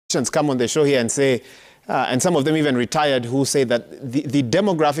come on the show here and say, and some of them even retired, who say that the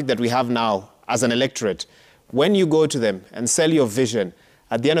demographic that we have now as an electorate, when you go to them and sell your vision,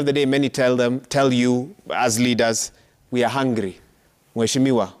 at the end of the day, many tell you as leaders, we are hungry.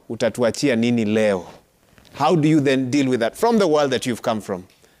 Mheshimiwa, utatuachia nini leo? How do you then deal with that from the world that you've come from?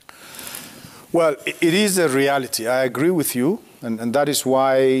 Well, it is a reality. I agree with you. And that is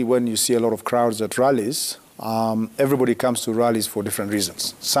why when you see a lot of crowds at rallies, everybody comes to rallies for different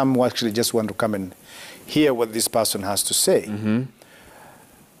reasons. Some actually just want to come and hear what this person has to say. Mm-hmm.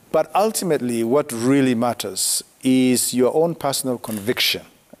 But ultimately, what really matters is your own personal conviction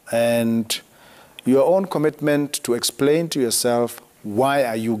and your own commitment to explain to yourself, why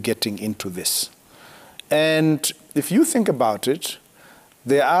are you getting into this? And if you think about it,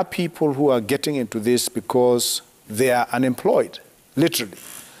 there are people who are getting into this because they are unemployed, literally.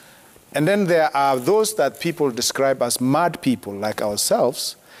 And then there are those that people describe as mad people like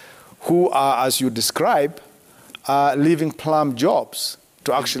ourselves, who are, as you describe, leaving plum jobs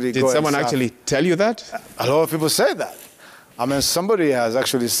to actually go. Did someone actually tell you that? A lot of people say that. I mean, somebody has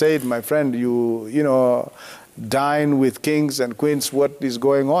actually said, my friend, you know, dine with kings and queens, what is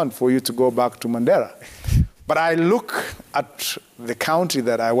going on for you to go back to Mandera? But I look at the county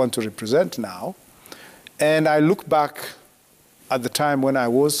that I want to represent now, and I look back at the time when I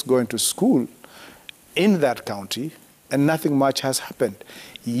was going to school in that county, and nothing much has happened.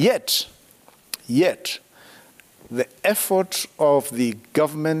 Yet, the effort of the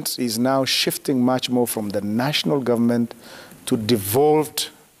government is now shifting much more from the national government to devolved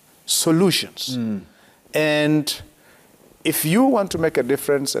solutions. Mm. And if you want to make a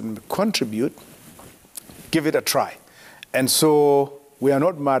difference and contribute, give it a try. And so we are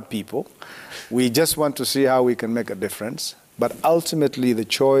not mad people. We just want to see how we can make a difference. But ultimately, the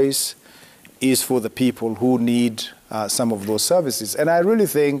choice is for the people who need some of those services. And I really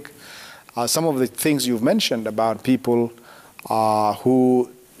think some of the things you've mentioned about people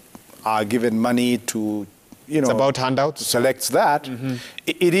who are given money to, you know, it's about handouts. Select that. Mm-hmm.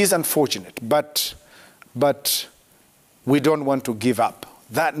 It is unfortunate, but we don't want to give up.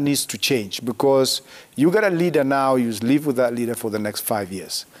 That needs to change, because you got a leader now, you live with that leader for the next 5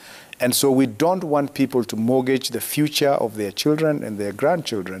 years. And so we don't want people to mortgage the future of their children and their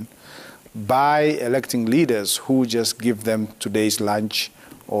grandchildren by electing leaders who just give them today's lunch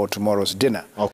or tomorrow's dinner. Okay.